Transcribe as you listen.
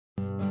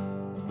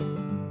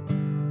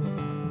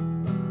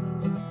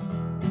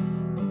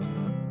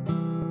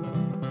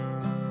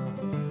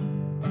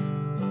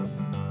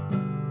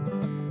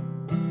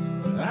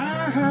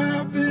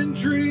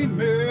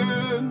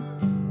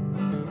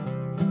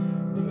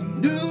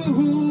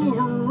New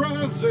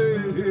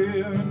horizon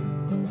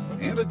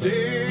and a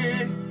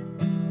day,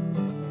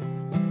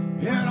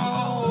 it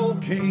all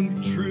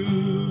came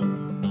true.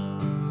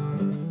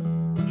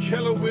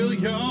 Keller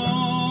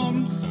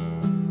Williams,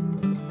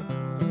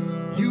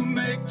 you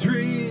make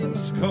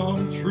dreams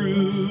come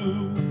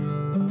true.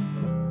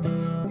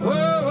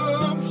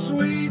 Oh,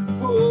 sweet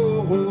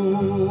home,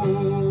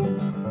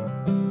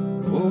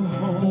 oh,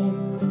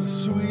 home,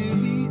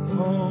 sweet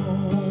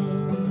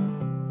home,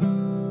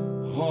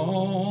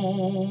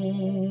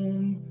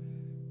 home,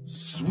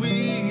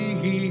 sweet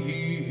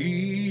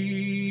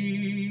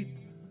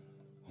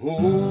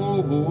home.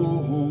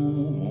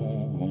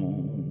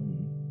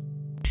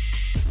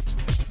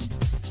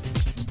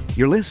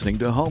 You're listening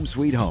to Home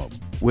Sweet Home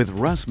with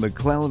Russ,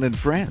 McClellan, and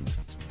friends.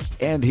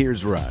 And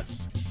here's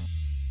Russ.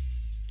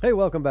 Hey,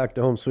 welcome back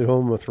to Home Sweet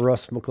Home with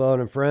Russ, McClellan,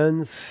 and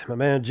friends. My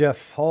man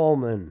Jeff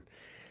Hallman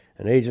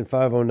and Agent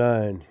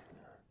 509.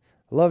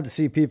 I love to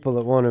see people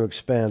that want to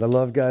expand. I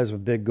love guys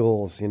with big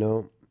goals,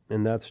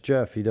 and that's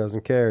Jeff. He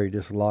doesn't care. He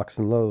just locks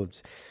and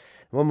loads.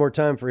 One more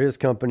time for his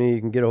company, you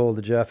can get a hold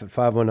of Jeff at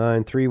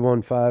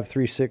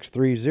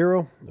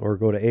 509-315-3630 or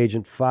go to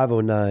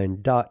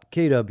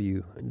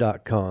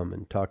agent509.kw.com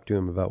and talk to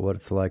him about what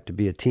it's like to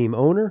be a team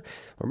owner,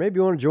 or maybe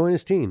you want to join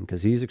his team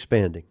because he's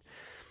expanding.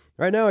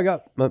 Right now I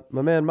got my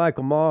man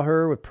Michael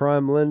Maher with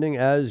Prime Lending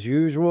as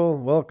usual.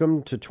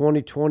 Welcome to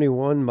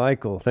 2021,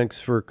 Michael. Thanks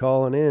for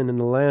calling in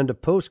the land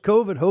of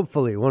post-COVID,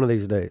 hopefully, one of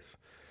these days.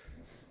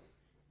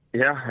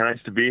 Yeah, nice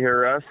to be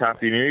here, Russ.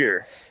 Happy New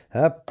Year.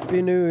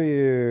 Happy New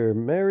Year.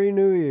 Merry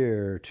New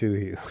Year to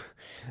you.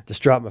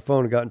 Just dropped my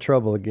phone and got in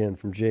trouble again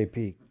from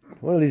JP.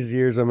 One of these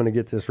years I'm going to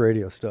get this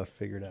radio stuff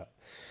figured out.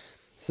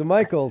 So,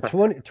 Michael,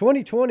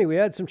 2020, we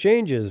had some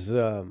changes.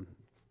 Loan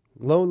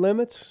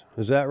limits,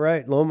 is that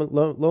right?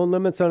 Loan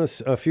limits on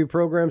a few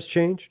programs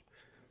changed?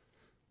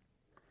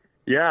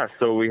 Yeah,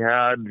 so we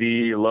had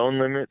the loan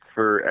limits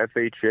for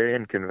FHA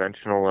and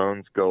conventional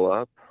loans go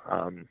up.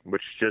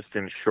 Which just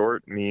in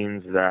short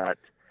means that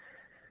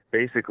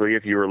basically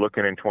if you were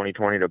looking in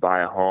 2020 to buy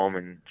a home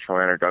in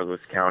Chelan or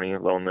Douglas County,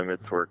 loan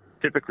limits were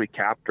typically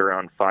capped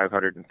around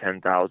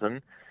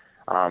 $510,000.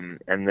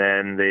 And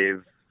then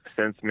they've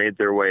since made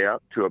their way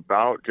up to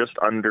about just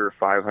under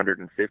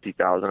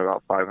 $550,000,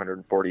 about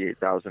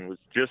 $548,000,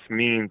 which just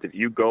means if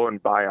you go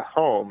and buy a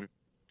home,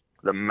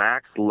 the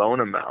max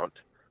loan amount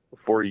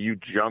before you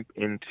jump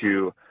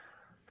into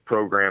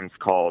programs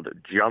called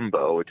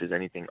jumbo, which is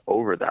anything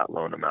over that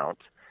loan amount,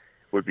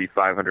 would be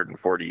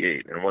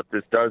 $548. And what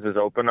this does is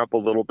open up a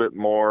little bit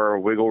more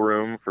wiggle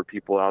room for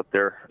people out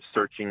there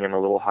searching in a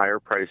little higher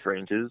price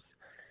ranges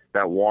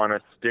that want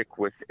to stick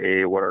with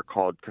what are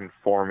called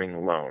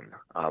conforming loan,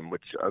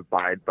 which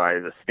abide by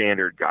the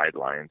standard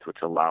guidelines,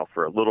 which allow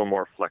for a little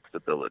more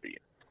flexibility.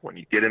 When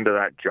you get into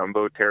that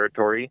jumbo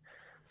territory,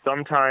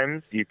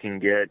 sometimes you can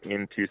get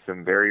into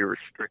some very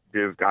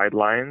restrictive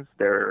guidelines.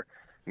 They're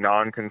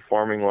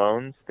non-conforming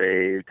loans.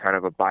 They kind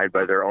of abide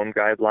by their own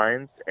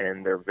guidelines,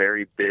 and they're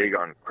very big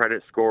on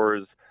credit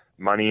scores,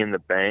 money in the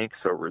bank,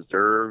 so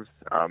reserves.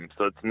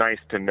 So it's nice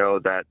to know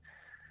that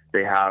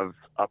they have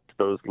upped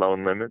those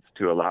loan limits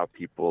to allow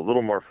people a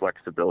little more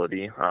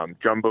flexibility.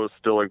 Jumbo is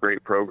still a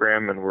great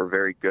program, and we're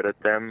very good at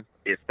them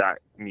if that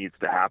needs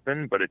to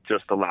happen, but it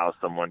just allows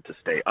someone to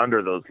stay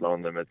under those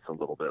loan limits a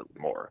little bit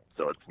more.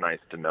 So it's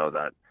nice to know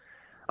that,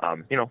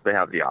 they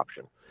have the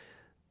option.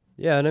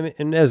 Yeah, and I mean,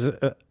 and as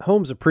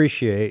homes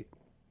appreciate,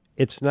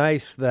 it's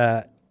nice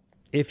that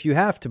if you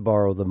have to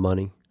borrow the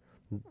money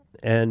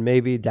and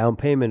maybe down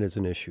payment is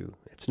an issue,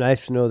 it's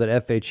nice to know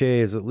that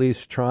FHA is at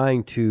least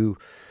trying to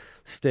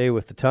stay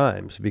with the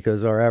times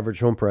because our average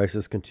home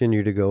prices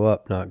continue to go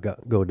up, not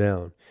go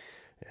down.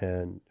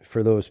 And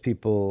for those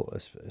people,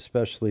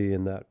 especially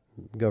in that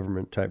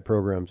government type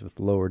programs with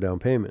lower down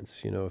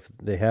payments, if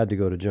they had to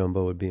go to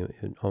jumbo, it would be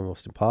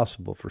almost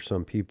impossible for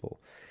some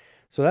people.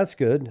 So that's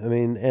good. I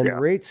mean, and yeah.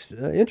 Rates,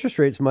 interest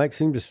rates, Mike,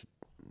 seem just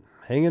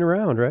hanging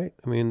around, right?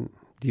 I mean,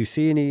 do you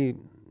see any?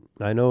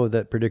 I know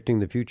that predicting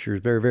the future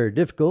is very, very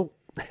difficult,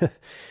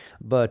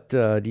 but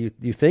do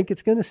you think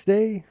it's going to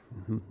stay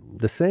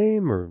the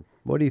same, or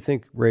what do you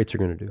think rates are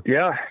going to do?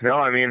 Yeah, no,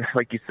 I mean,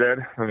 like you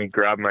said, let me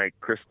grab my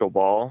crystal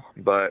ball,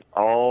 but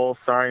all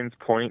signs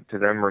point to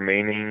them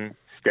remaining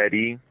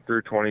steady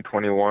through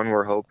 2021,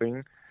 we're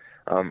hoping.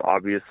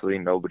 Obviously,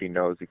 nobody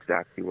knows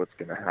exactly what's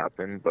going to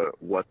happen, but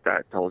what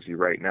that tells you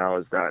right now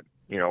is that,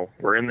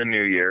 we're in the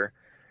new year.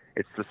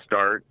 It's the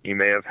start. You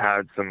may have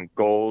had some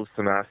goals,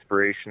 some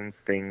aspirations,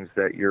 things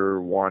that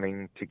you're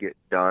wanting to get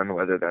done,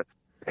 whether that's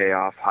pay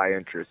off high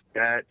interest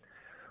debt,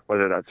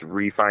 whether that's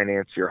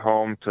refinance your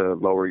home to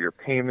lower your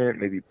payment,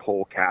 maybe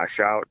pull cash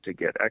out to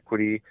get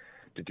equity,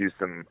 to do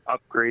some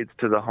upgrades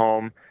to the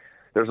home.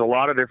 There's a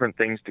lot of different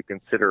things to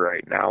consider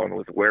right now, and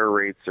with where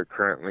rates are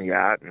currently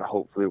at and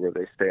hopefully where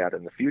they stay at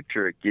in the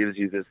future, it gives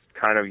you this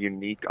kind of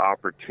unique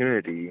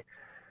opportunity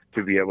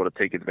to be able to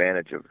take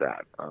advantage of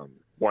that.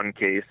 One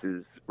case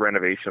is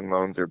renovation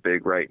loans are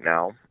big right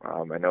now.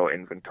 I know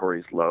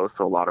inventory is low,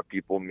 so a lot of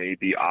people may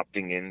be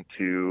opting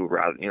into,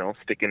 rather,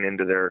 sticking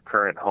into their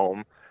current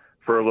home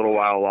for a little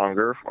while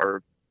longer,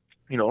 or,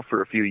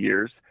 for a few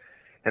years,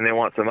 and they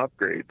want some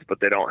upgrades, but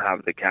they don't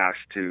have the cash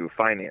to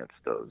finance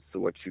those. So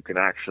what you can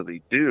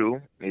actually do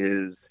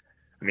is,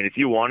 if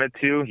you wanted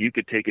to, you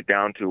could take it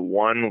down to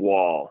one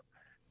wall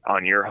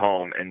on your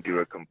home and do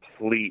a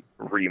complete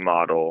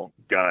remodel,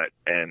 gut,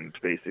 and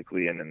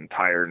basically an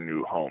entire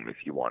new home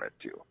if you wanted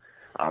to,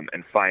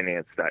 and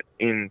finance that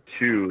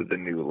into the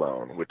new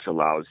loan, which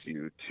allows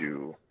you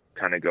to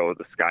kind of go,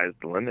 the sky's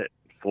the limit.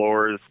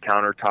 Floors,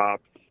 countertops,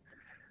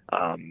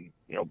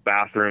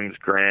 bathrooms,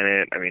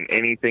 granite,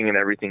 anything and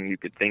everything you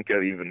could think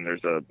of. Even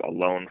there's a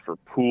loan for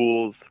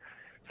pools.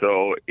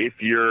 So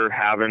if you're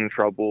having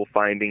trouble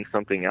finding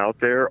something out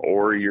there,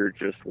 or you're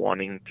just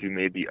wanting to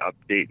maybe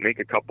make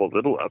a couple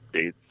little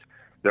updates,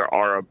 there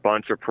are a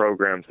bunch of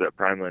programs that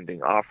Prime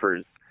Lending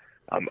offers,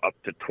 up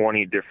to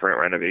 20 different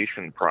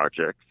renovation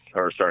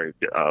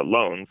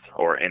loans,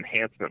 or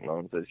enhancement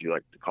loans, as you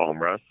like to call them,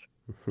 Russ,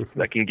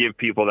 that can give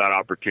people that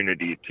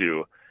opportunity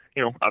to,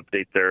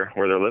 update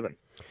where they're living.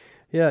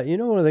 Yeah,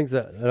 one of the things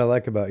that I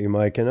like about you,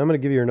 Mike, and I'm going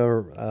to give you your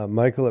number,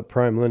 Michael at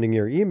Prime Lending.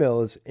 Your email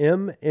is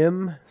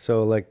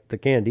so like the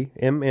candy,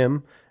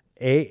 MMAHER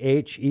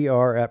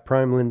at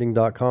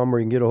primelending.com, where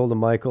you can get a hold of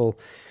Michael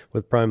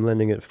with Prime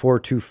Lending at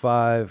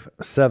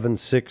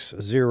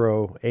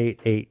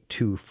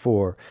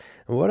 425-760-8824.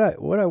 And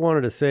what I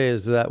wanted to say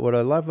is that what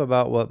I love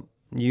about what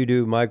you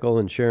do, Michael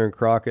and Sharon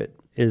Crockett,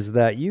 is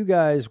that you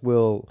guys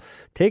will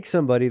take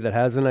somebody that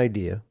has an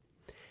idea,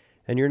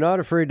 and you're not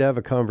afraid to have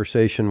a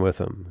conversation with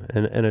them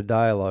and a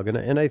dialogue.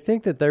 And I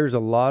think that there's a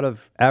lot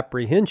of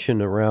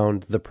apprehension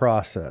around the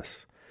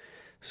process.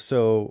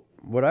 So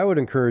what I would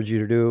encourage you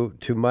to do,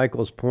 to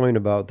Michael's point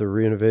about the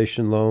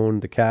renovation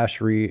loan, the cash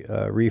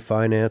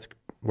refinance,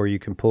 where you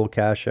can pull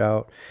cash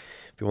out,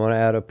 if you want to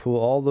add a pool,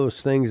 all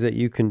those things that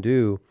you can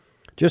do,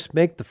 just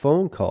make the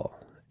phone call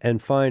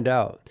and find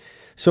out.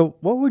 So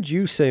what would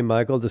you say,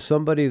 Michael, to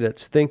somebody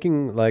that's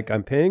thinking, like,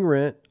 I'm paying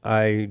rent,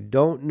 I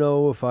don't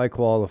know if I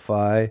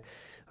qualify,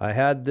 I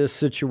had this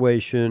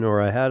situation,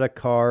 or I had a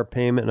car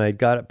payment and I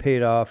got it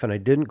paid off and I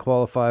didn't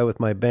qualify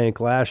with my bank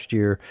last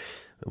year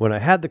when I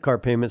had the car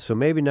payment, so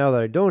maybe now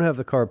that I don't have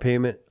the car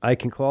payment, I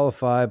can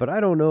qualify, but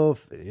I don't know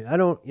if,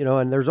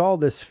 and there's all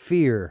this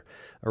fear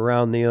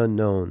around the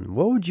unknown.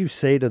 What would you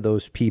say to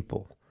those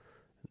people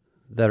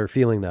that are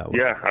feeling that way?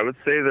 Yeah, I would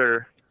say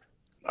their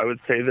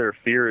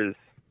fear is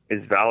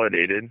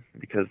validated,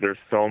 because there's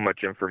so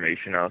much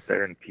information out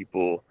there and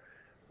people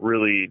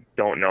really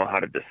don't know how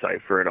to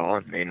decipher it all,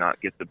 and may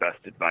not get the best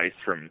advice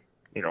from,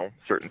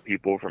 certain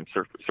people from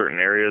certain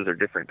areas or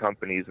different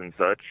companies and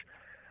such.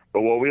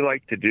 But what we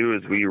like to do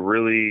is we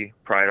really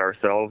pride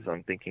ourselves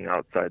on thinking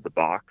outside the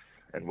box,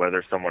 and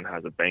whether someone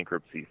has a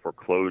bankruptcy,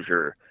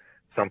 foreclosure,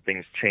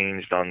 something's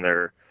changed on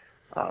their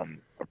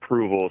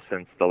approval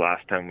since the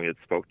last time we had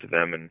spoke to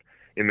them, and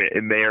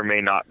it may or may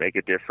not make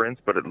a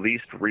difference, but at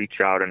least reach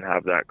out and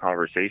have that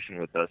conversation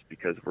with us,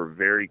 because we're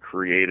very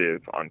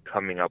creative on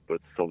coming up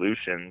with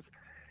solutions.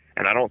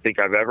 And I don't think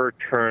I've ever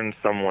turned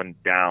someone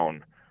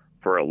down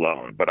for a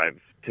loan, but I've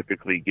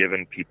typically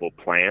given people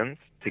plans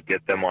to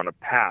get them on a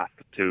path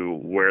to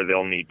where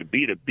they'll need to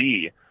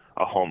be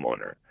a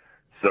homeowner.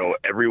 So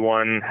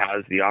everyone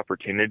has the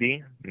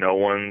opportunity. No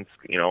one's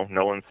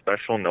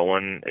special. No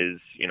one is,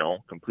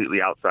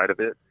 completely outside of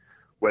it.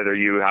 Whether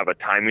you have a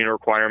timing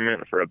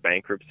requirement for a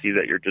bankruptcy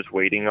that you're just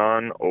waiting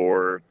on,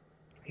 or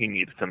you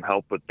need some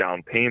help with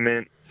down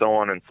payment, so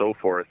on and so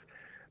forth,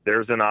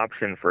 there's an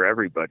option for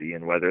everybody.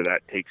 And whether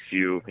that takes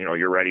you,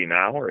 you're ready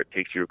now, or it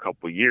takes you a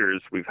couple of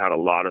years, we've had a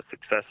lot of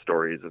success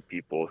stories of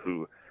people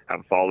who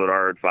have followed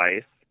our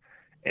advice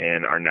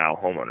and are now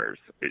homeowners.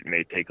 It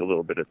may take a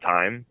little bit of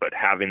time, but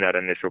having that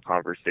initial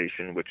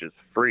conversation, which is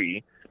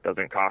free,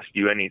 doesn't cost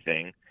you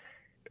anything,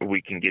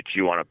 we can get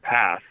you on a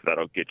path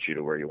that'll get you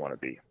to where you want to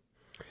be.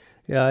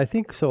 Yeah, I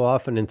think so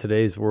often in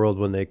today's world,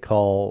 when they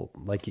call,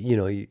 like,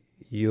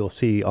 you'll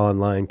see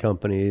online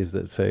companies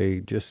that say,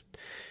 just,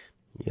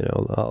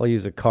 I'll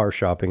use a car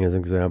shopping as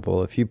an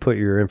example. If you put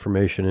your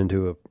information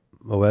into a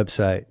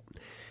website,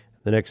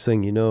 the next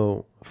thing you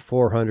know,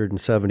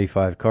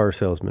 475 car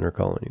salesmen are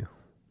calling you.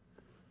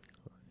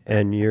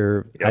 And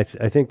I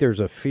think there's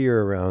a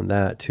fear around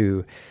that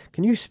too.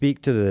 Can you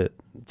speak to the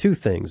two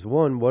things?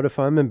 One, what if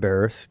I'm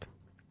embarrassed?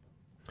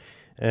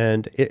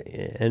 And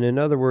in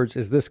other words,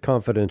 is this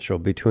confidential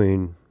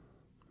between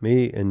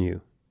me and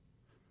you?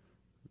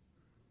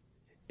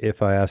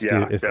 If I ask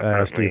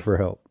you for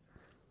help.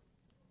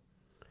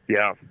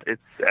 Yeah,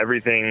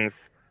 everything's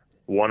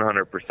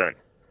 100%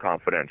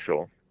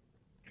 confidential,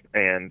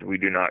 and we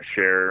do not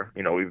share.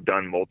 We've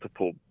done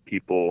multiple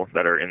people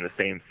that are in the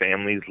same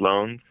family's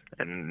loans,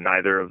 and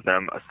neither of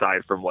them,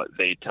 aside from what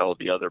they tell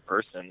the other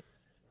person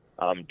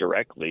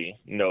directly,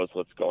 knows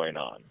what's going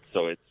on.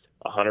 So it's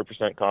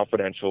 100%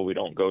 confidential. We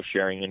don't go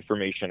sharing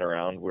information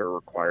around. We're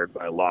required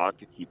by law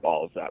to keep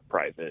all of that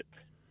private.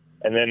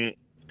 And then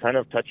kind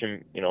of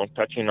touching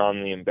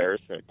on the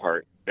embarrassment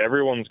part,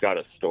 everyone's got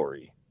a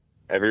story.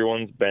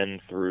 Everyone's been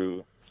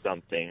through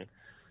something,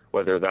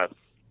 whether that's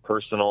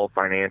personal,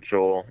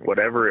 financial,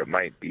 whatever it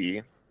might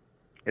be.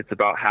 it's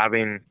about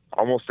having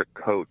almost a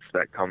coach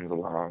that comes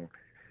along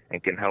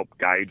and can help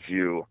guide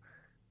you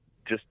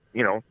just,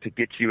 to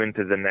get you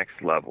into the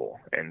next level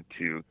and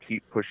to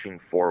keep pushing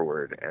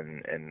forward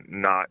and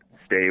not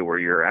stay where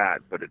you're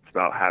at. But it's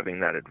about having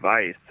that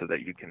advice so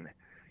that you can,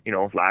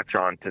 latch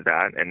on to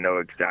that and know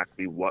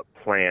exactly what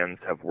plans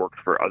have worked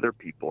for other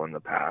people in the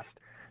past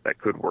that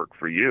could work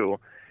for you,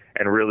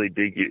 and really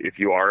if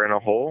you are in a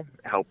hole,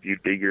 help you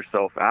dig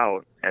yourself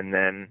out and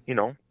then,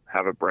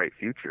 have a bright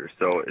future.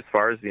 So as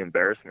far as the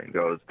embarrassment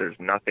goes, there's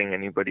nothing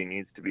anybody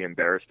needs to be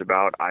embarrassed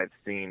about. I've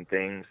seen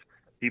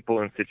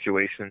people in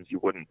situations you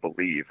wouldn't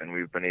believe, and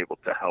we've been able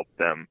to help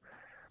them,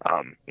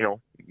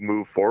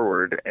 move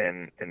forward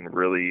and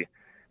really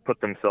put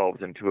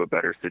themselves into a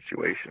better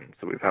situation.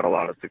 So we've had a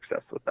lot of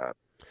success with that.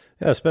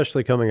 Yeah,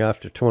 especially coming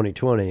after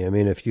 2020. I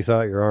mean, if you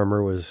thought your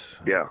armor was,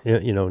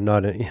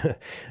 not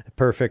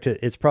perfect,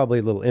 it's probably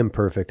a little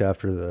imperfect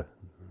after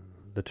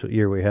the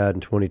year we had in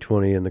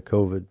 2020 and the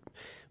COVID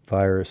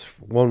virus.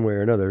 One way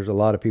or another, there's a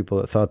lot of people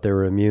that thought they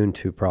were immune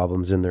to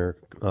problems in their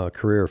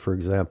career, for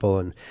example,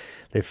 and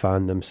they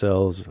found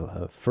themselves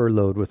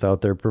furloughed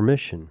without their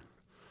permission.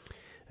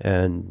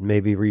 And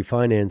maybe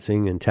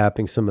refinancing and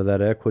tapping some of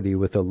that equity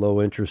with a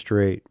low interest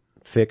rate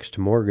fixed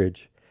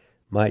mortgage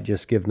might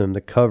just give them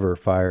the cover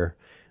fire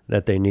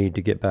that they need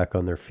to get back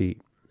on their feet.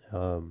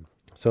 So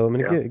I'm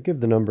going to give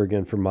the number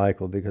again for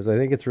Michael, because I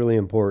think it's really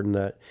important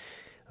that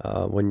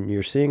when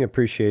you're seeing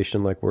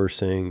appreciation like we're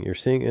seeing, you're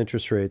seeing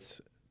interest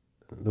rates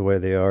the way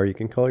they are, you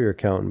can call your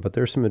accountant, but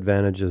there's some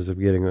advantages of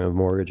getting a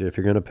mortgage. If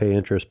you're going to pay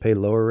interest, pay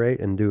lower rate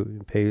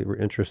and pay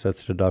interest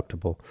that's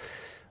deductible,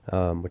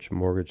 which a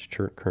mortgage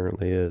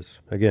currently is.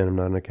 Again, I'm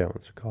not an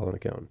accountant, so call an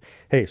accountant.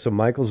 Hey, so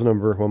Michael's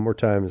number, one more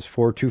time, is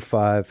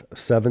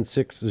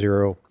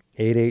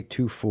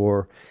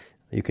 425-760-8824.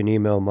 You can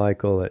email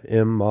Michael at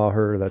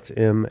mmaher, that's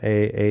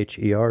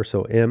M-A-H-E-R,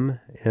 so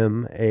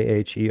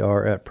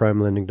M-M-A-H-E-R at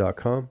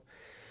primelending.com.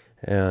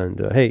 And,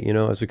 hey,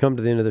 as we come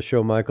to the end of the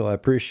show, Michael, I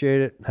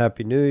appreciate it.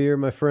 Happy New Year,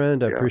 my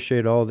friend. I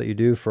appreciate all that you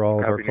do for all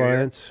of our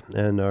clients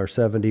and our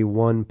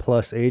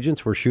 71-plus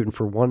agents. We're shooting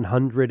for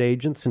 100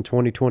 agents in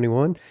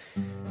 2021.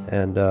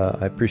 And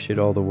I appreciate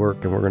all the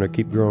work, and we're going to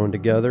keep growing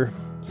together.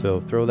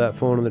 So throw that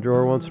phone in the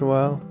drawer once in a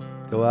while.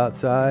 Go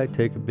outside,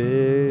 take a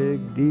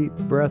big, deep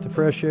breath of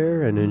fresh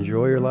air, and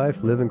enjoy your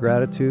life. Live in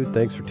gratitude.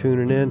 Thanks for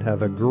tuning in.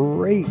 Have a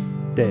great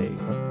day.